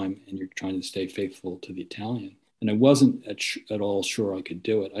and rhyme and you're trying to stay faithful to the Italian. And I wasn't at all sure I could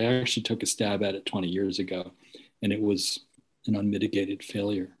do it. I actually took a stab at it 20 years ago, and it was an unmitigated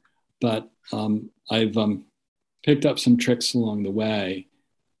failure. But I've picked up some tricks along the way.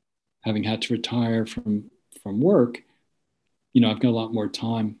 Having had to retire from work, I've got a lot more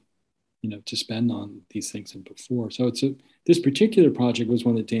time, to spend on these things than before. So this particular project was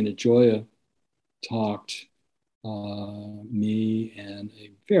one that Dana Gioia talked me and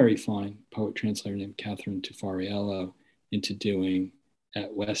a very fine poet translator named Catherine Tufariello into doing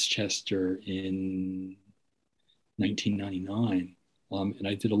at Westchester in 1999. And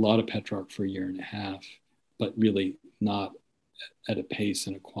I did a lot of Petrarch for a year and a half, but really not at a pace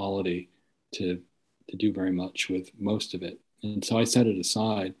and a quality to do very much with most of it. And so I set it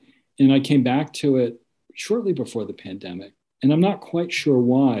aside, and I came back to it shortly before the pandemic. And I'm not quite sure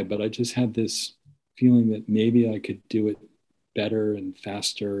why, but I just had this feeling that maybe I could do it better and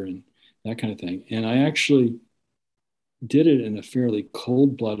faster and that kind of thing. And I actually did it in a fairly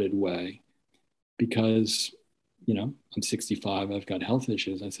cold-blooded way because, I'm 65, I've got health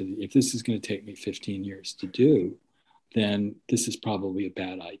issues. I said, if this is going to take me 15 years to do, then this is probably a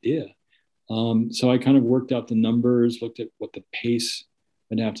bad idea. So I kind of worked out the numbers, looked at what the pace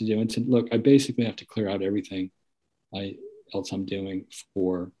I'd have to do, and said, look, I basically have to clear out everything else I'm doing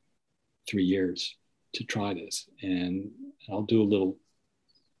for 3 years to try this. And I'll do a little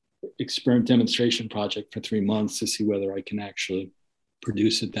experiment demonstration project for 3 months to see whether I can actually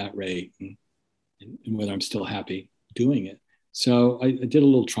produce at that rate and whether I'm still happy doing it. So I did a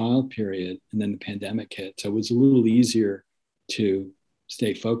little trial period, and then the pandemic hit. So it was a little easier to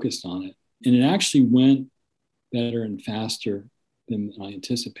stay focused on it. And it actually went better and faster than I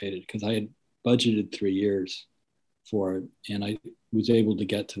anticipated because I had budgeted 3 years for it. And I was able to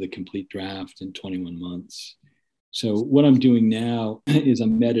get to the complete draft in 21 months. So what I'm doing now is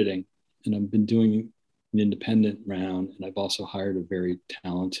I'm editing, and I've been doing an independent round. And I've also hired a very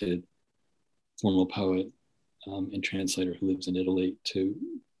talented formal poet and translator who lives in Italy to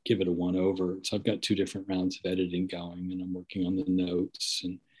give it a one over. So I've got 2 different rounds of editing going, and I'm working on the notes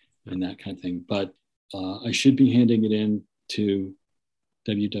and that kind of thing. But I should be handing it in to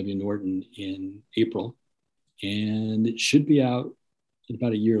W.W. Norton in April, and it should be out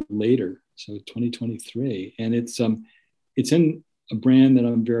about a year later, so 2023. And it's in a brand that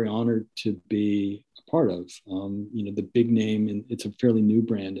I'm very honored to be a part of. The big name, and it's a fairly new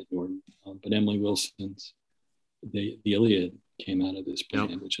brand at Norton, but Emily Wilson's the Iliad came out of this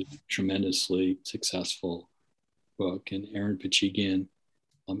brand, which is a tremendously successful book, and Aaron Pachigian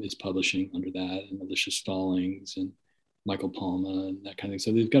is publishing under that, and Alicia Stallings and Michael Palma and that kind of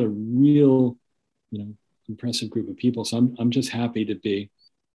thing. So they've got a real, impressive group of people. So I'm just happy to be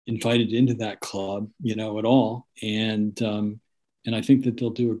invited into that club, at all. And I think that they'll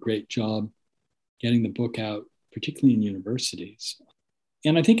do a great job getting the book out, particularly in universities.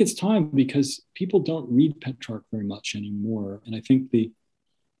 And I think it's time, because people don't read Petrarch very much anymore. And I think the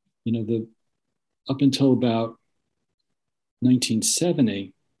up until about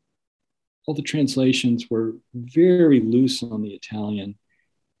 1970, all the translations were very loose on the Italian,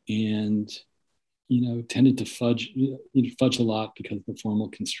 and tended to fudge a lot because of the formal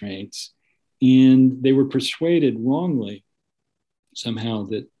constraints. And they were persuaded wrongly somehow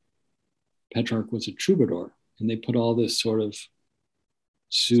that Petrarch was a troubadour, and they put all this sort of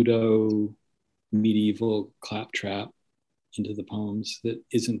pseudo medieval claptrap into the poems that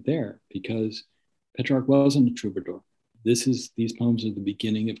isn't there, because Petrarch wasn't a troubadour. These poems are the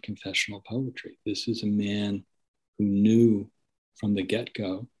beginning of confessional poetry. This is a man who knew from the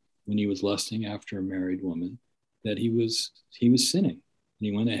get-go, when he was lusting after a married woman, that he was sinning, and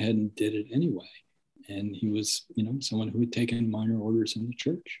he went ahead and did it anyway. And he was, someone who had taken minor orders in the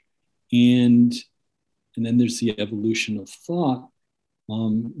church. And then there's the evolution of thought,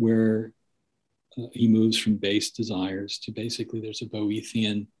 where he moves from base desires to basically there's a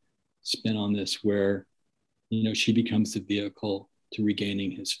Boethian spin on this, where she becomes the vehicle to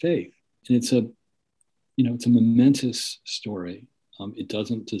regaining his faith. And it's a momentous story. It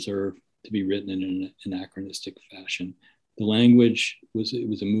doesn't deserve to be written in an anachronistic fashion. The language was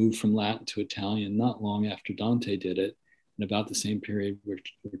a move from Latin to Italian not long after Dante did it, and about the same period where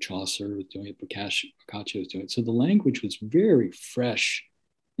Chaucer was doing it, Boccaccio was doing it. So the language was very fresh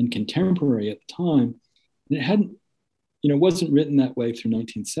and contemporary at the time. And it hadn't, wasn't written that way through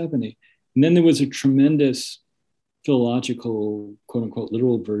 1970. And then there was a tremendous philological, quote unquote,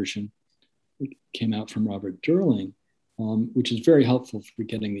 literal version that came out from Robert Durling, which is very helpful for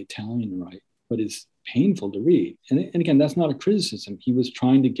getting the Italian right, but is painful to read. And again, that's not a criticism. He was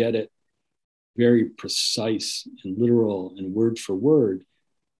trying to get it very precise and literal and word for word,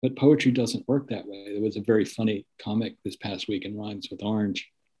 but poetry doesn't work that way. There was a very funny comic this past week in Rhymes with Orange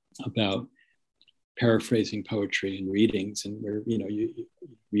about paraphrasing poetry and readings, and where you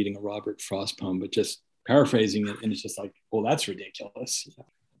reading a Robert Frost poem but just paraphrasing it, and it's just like, well, that's ridiculous.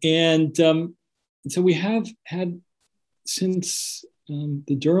 And so we have had, since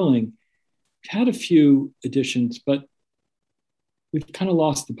the Durling, had a few editions, but we've kind of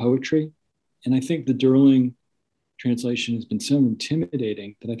lost the poetry. And I think the Durling translation has been so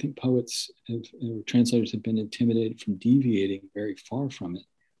intimidating that I think translators have been intimidated from deviating very far from it.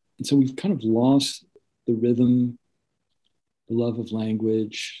 And so we've kind of lost the rhythm, the love of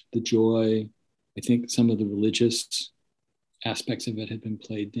language, the joy. I think some of the religious aspects of it have been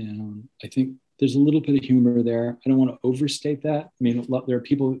played down. I think there's a little bit of humor there. I don't want to overstate that. I mean, there are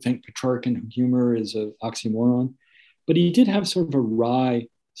people who think Petrarchan humor is an oxymoron, but he did have sort of a wry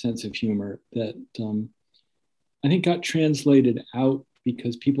sense of humor that I think got translated out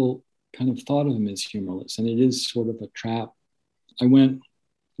because people kind of thought of him as humorless, and it is sort of a trap. When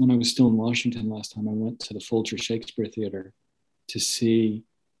I was still in Washington last time, I went to the Folger Shakespeare Theater to see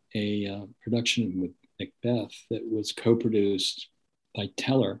a production with Macbeth that was co-produced by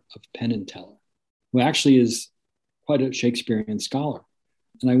Teller of Penn and Teller, who actually is quite a Shakespearean scholar.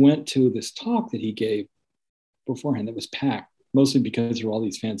 And I went to this talk that he gave beforehand that was packed, mostly because there were all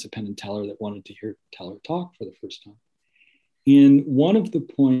these fans of Penn and Teller that wanted to hear Teller talk for the first time. And one of the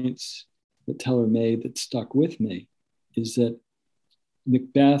points that Teller made that stuck with me is that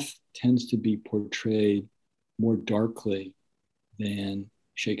Macbeth tends to be portrayed more darkly than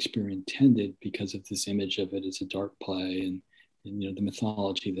Shakespeare intended because of this image of it as a dark play and the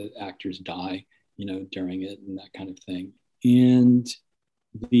mythology that actors die, during it and that kind of thing. And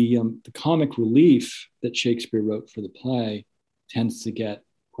the comic relief that Shakespeare wrote for the play tends to get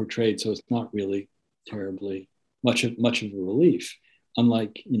portrayed, so it's not really terribly much of a relief,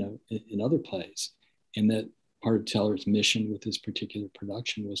 unlike in other plays. And that part of Teller's mission with this particular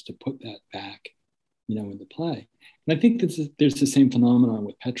production was to put that back, in the play. And I think there's the same phenomenon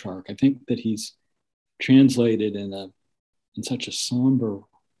with Petrarch. I think that he's translated in such a somber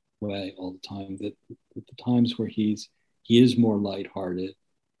way all the time that at the times where he is more lighthearted,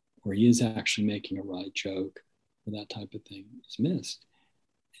 or he is actually making a wry joke, or that type of thing is missed.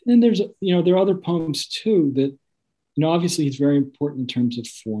 And then there are other poems too that, obviously he's very important in terms of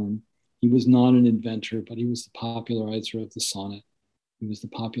form. He was not an inventor, but he was the popularizer of the sonnet. He was the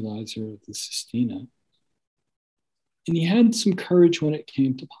popularizer of the sestina. And he had some courage when it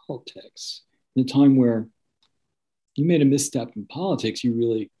came to politics. In a time where you made a misstep in politics,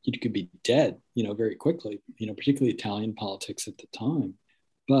 you could be dead, very quickly, particularly Italian politics at the time.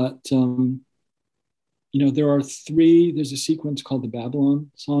 But, there's a sequence called the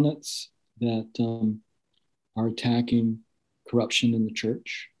Babylon Sonnets that are attacking corruption in the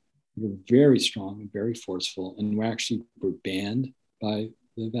church. They're very strong and very forceful, and were banned by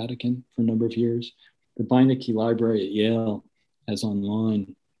the Vatican for a number of years. The Beinecke Library at Yale has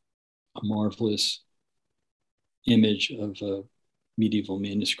online a marvelous image of a medieval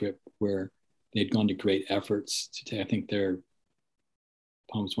manuscript where they'd gone to great efforts to I think they're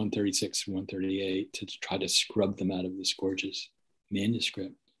poems 136 and 138 to try to scrub them out of this gorgeous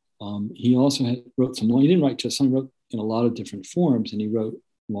manuscript. He also wrote he didn't write just some, he wrote in a lot of different forms, and he wrote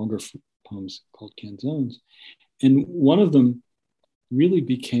longer poems called canzones. And one of them really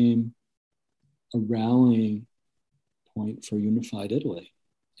became a rallying point for unified Italy.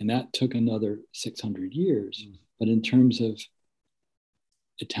 And that took another 600 years. But in terms of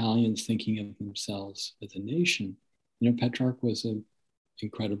Italians thinking of themselves as a nation, Petrarch was an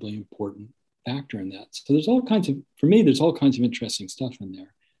incredibly important factor in that. So there's all kinds of interesting stuff in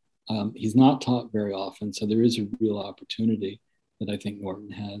there. He's not taught very often, so there is a real opportunity that I think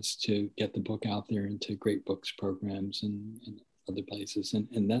Norton has to get the book out there into great books programs and other places.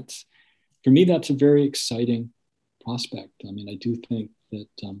 And that's, for me, that's a very exciting prospect. I mean, I do think that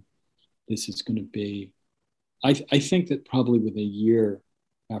this is going to be, I think that probably within a year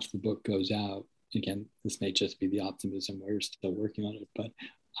after the book goes out, again, this may just be the optimism, we're still working on it, but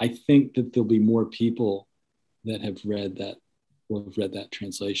I think that there'll be more people that will have read that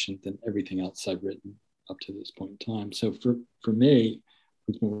translation than everything else I've written up to this point in time. So for me,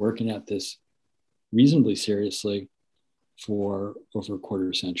 who's been working at this reasonably seriously for over a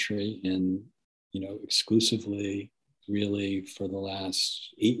quarter century, and exclusively really for the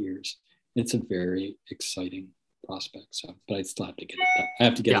last 8 years, it's a very exciting prospect. So, but I still have to get it done. I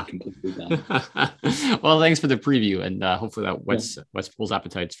have to get it completely done. Well, thanks for the preview, and hopefully that whets people's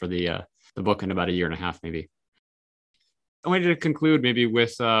appetites for the book in about a year and a half, maybe. I wanted to conclude maybe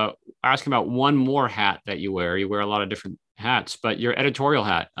with asking about one more hat that you wear. You wear a lot of different hats, but your editorial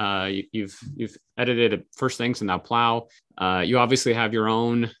hat. You've edited First Things and now Plough. You obviously have your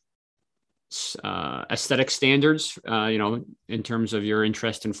own aesthetic standards, in terms of your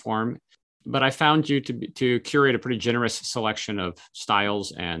interest in form. But I found you to curate a pretty generous selection of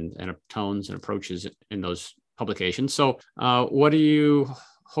styles and tones and approaches in those publications. So what do you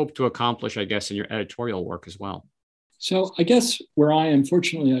hope to accomplish, I guess, in your editorial work as well? So I guess where I am,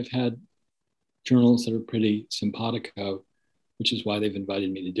 fortunately, I've had journals that are pretty simpatico, which is why they've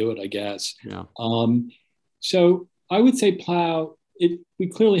invited me to do it, I guess. Yeah. So I would say Plough, we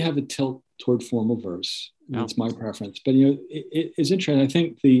clearly have a tilt toward formal verse. That's my preference. But, it's interesting. I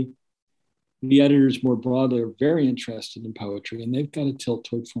think the editors more broadly are very interested in poetry, and they've got a tilt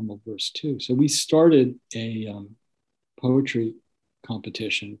toward formal verse too. So we started a poetry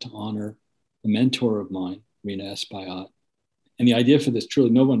competition to honor a mentor of mine, Rina Espaillat. And the idea for this, truly,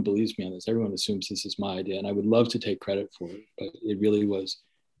 no one believes me on this. Everyone assumes this is my idea, and I would love to take credit for it, but it really was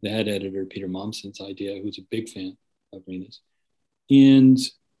the head editor, Peter Mommsen's idea, who's a big fan of Rina's. And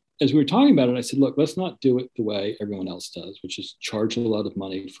as we were talking about it, I said, look, let's not do it the way everyone else does, which is charge a lot of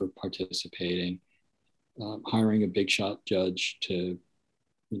money for participating, hiring a big shot judge to,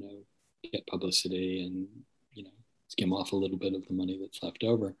 get publicity and, skim off a little bit of the money that's left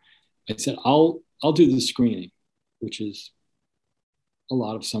over. I said, I'll do the screening, which is a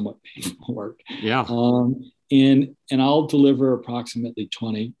lot of somewhat painful work. Yeah. And I'll deliver approximately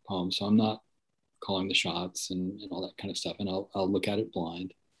 20 poems. So I'm not calling the shots and all that kind of stuff. And I'll look at it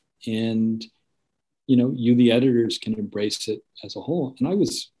blind. And, you, the editors, can embrace it as a whole. And I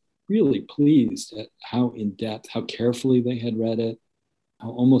was really pleased at how in-depth, how carefully they had read it, how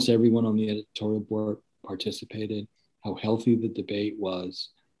almost everyone on the editorial board participated, how healthy the debate was.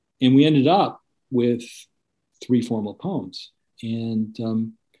 And we ended up with 3 formal poems. And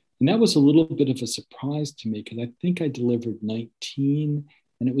that was a little bit of a surprise to me, because I think I delivered 19,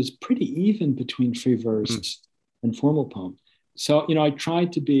 and it was pretty even between free verse and formal poems. So, I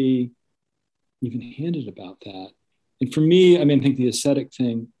tried to be even-handed about that. And for me, I mean, I think the aesthetic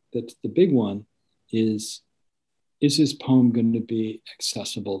thing, that's the big one, is this poem going to be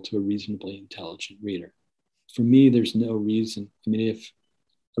accessible to a reasonably intelligent reader? For me, there's no reason. I mean, if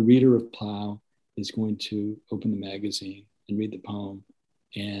a reader of Plough is going to open the magazine and read the poem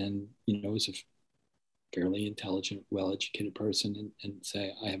and, is a fairly intelligent, well-educated person and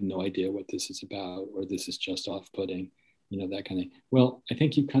say, I have no idea what this is about, or this is just off-putting, that kind of thing. Well, I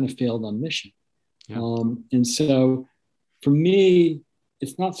think you've kind of failed on mission. Yeah. And so for me,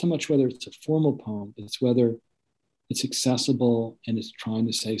 it's not so much whether it's a formal poem, it's whether it's accessible and it's trying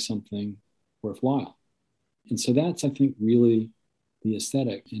to say something worthwhile. And so that's, I think, really the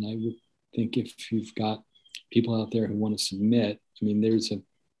aesthetic. And I would think if you've got people out there who want to submit, I mean,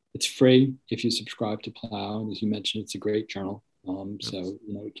 it's free if you subscribe to Plough. And as you mentioned, it's a great journal. So,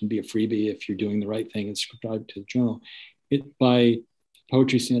 it can be a freebie if you're doing the right thing and subscribe to the journal. By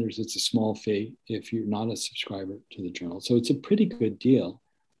poetry standards, it's a small fee if you're not a subscriber to the journal. So it's a pretty good deal.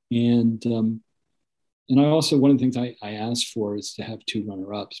 And I also, one of the things I asked for is to have 2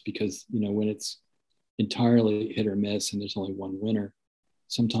 runner-ups, because, when it's entirely hit or miss and there's only one winner,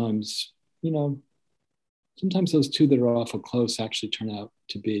 sometimes those 2 that are awful close actually turn out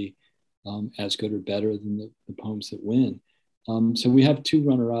to be as good or better than the poems that win. So we have 2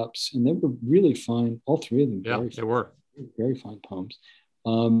 runner-ups, and they were really fine. All 3 of them. Yeah, they were very fine poems.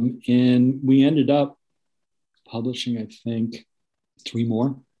 And we ended up publishing, I think, 3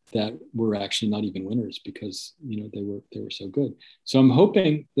 more that were actually not even winners because, they were so good. So I'm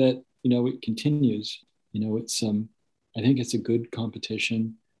hoping that, it continues. I think it's a good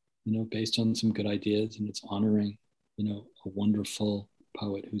competition, based on some good ideas, and it's honoring, a wonderful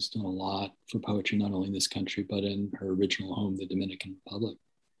poet who's done a lot for poetry, not only in this country, but in her original home, the Dominican Republic.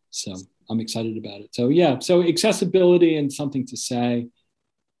 So I'm excited about it. So yeah, so accessibility and something to say,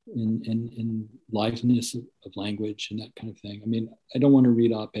 and liveliness of language and that kind of thing. I mean, I don't want to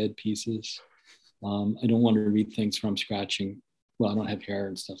read op-ed pieces. I don't want to read things where I'm scratching. Well, I don't have hair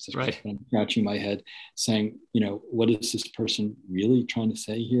and stuff, so right. I'm scratching my head saying, what is this person really trying to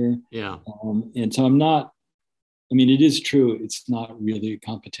say here? Yeah. And so I'm not, I mean, it is true. It's not really a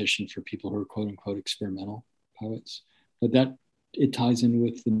competition for people who are quote unquote experimental poets, but that it ties in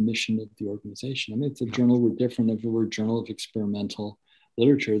with the mission of the organization. I mean, if the journal were different, if it were a journal of experimental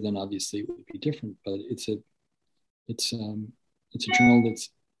literature, then obviously it would be different. But it's a journal that's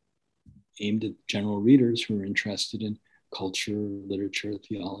aimed at general readers who are interested in culture, literature,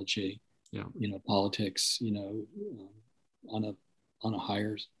 theology, politics, on a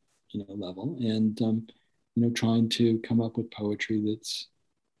higher, level, and trying to come up with poetry that's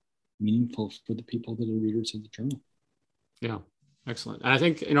meaningful for the people that are readers of the journal. Yeah, excellent. And I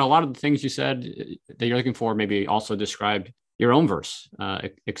think a lot of the things you said that you're looking for maybe also describe your own verse,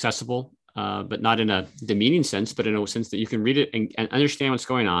 accessible, but not in a demeaning sense, but in a sense that you can read it and understand what's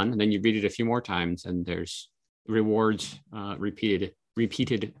going on, and then you read it a few more times, and there's rewards repeated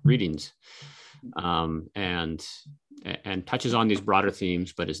readings, and touches on these broader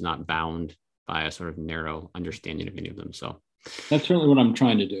themes, but is not bound by a sort of narrow understanding of any of them. So that's certainly what I'm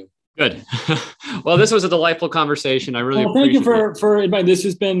trying to do. Good. Well, this was a delightful conversation. I really thank you for inviting. This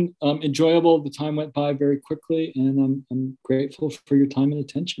has been enjoyable. The time went by very quickly, and I'm grateful for your time and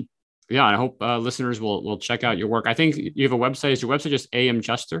attention. Yeah, I hope listeners will check out your work. I think you have a website. Is your website just AM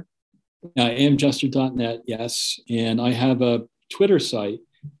Juster? amjuster.net, yes. And I have a Twitter site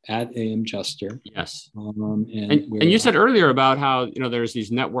at amjuster. Yes. And you said earlier about how, there's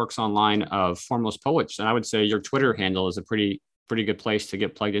these networks online of formalist poets. And I would say your Twitter handle is a pretty good place to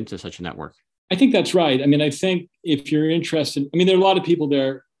get plugged into such a network. I think that's right. I mean, I think if you're interested, there are a lot of people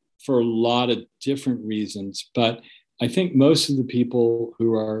there for a lot of different reasons, but I think most of the people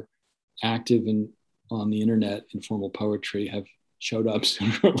who are active on the internet in formal poetry have showed up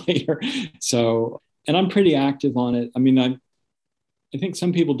sooner or later. So, and I'm pretty active on it. I mean, I think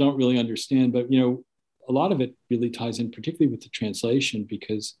some people don't really understand, but, a lot of it really ties in, particularly with the translation,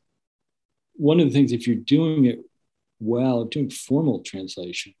 because one of the things, if you're doing it well, doing formal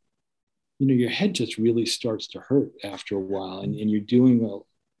translation, your head just really starts to hurt after a while. And you're doing,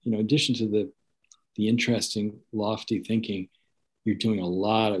 in addition to the interesting, lofty thinking, you're doing a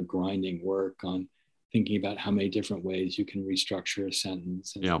lot of grinding work on thinking about how many different ways you can restructure a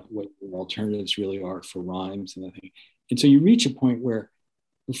sentence and what your alternatives really are for rhymes and everything. And so you reach a point where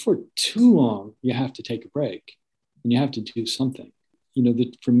before too long, you have to take a break and you have to do something.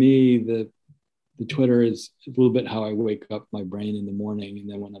 For me, the Twitter is a little bit how I wake up my brain in the morning, and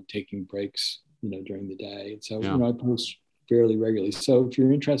then when I'm taking breaks, during the day. And so, I post fairly regularly. So if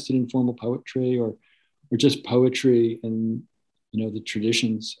you're interested in formal poetry or just poetry and the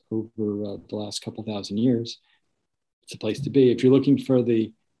traditions over the last couple thousand years, it's a place to be. If you're looking for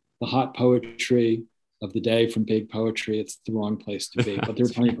the hot poetry of the day from big poetry, it's the wrong place to be. But there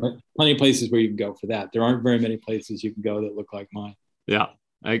are plenty of places where you can go for that. There aren't very many places you can go that look like mine. Yeah,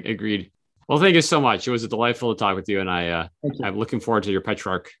 I agreed. Well, thank you so much. It was delightful to talk with you, and I'm looking forward to your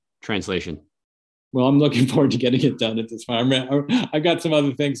Petrarch translation. Well, I'm looking forward to getting it done at this point. I've got some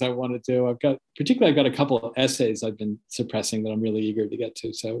other things I want to do. I've got a couple of essays I've been suppressing that I'm really eager to get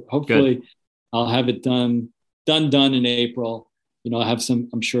to. So hopefully Good. I'll have it done in April. I'll have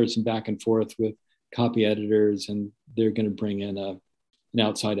I'm sure some back and forth with copy editors, and they're going to bring in an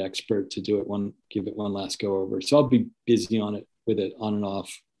outside expert to give it one last go over. So I'll be busy on it on and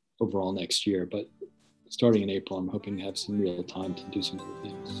off overall next year. But starting in April, I'm hoping to have some real time to do some other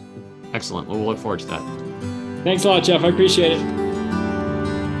things. Excellent. Well, we'll look forward to that. Thanks a lot, Jeff. I appreciate it.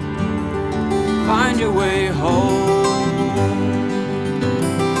 Find your way home.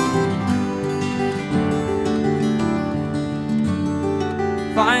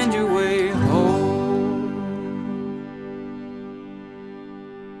 Find your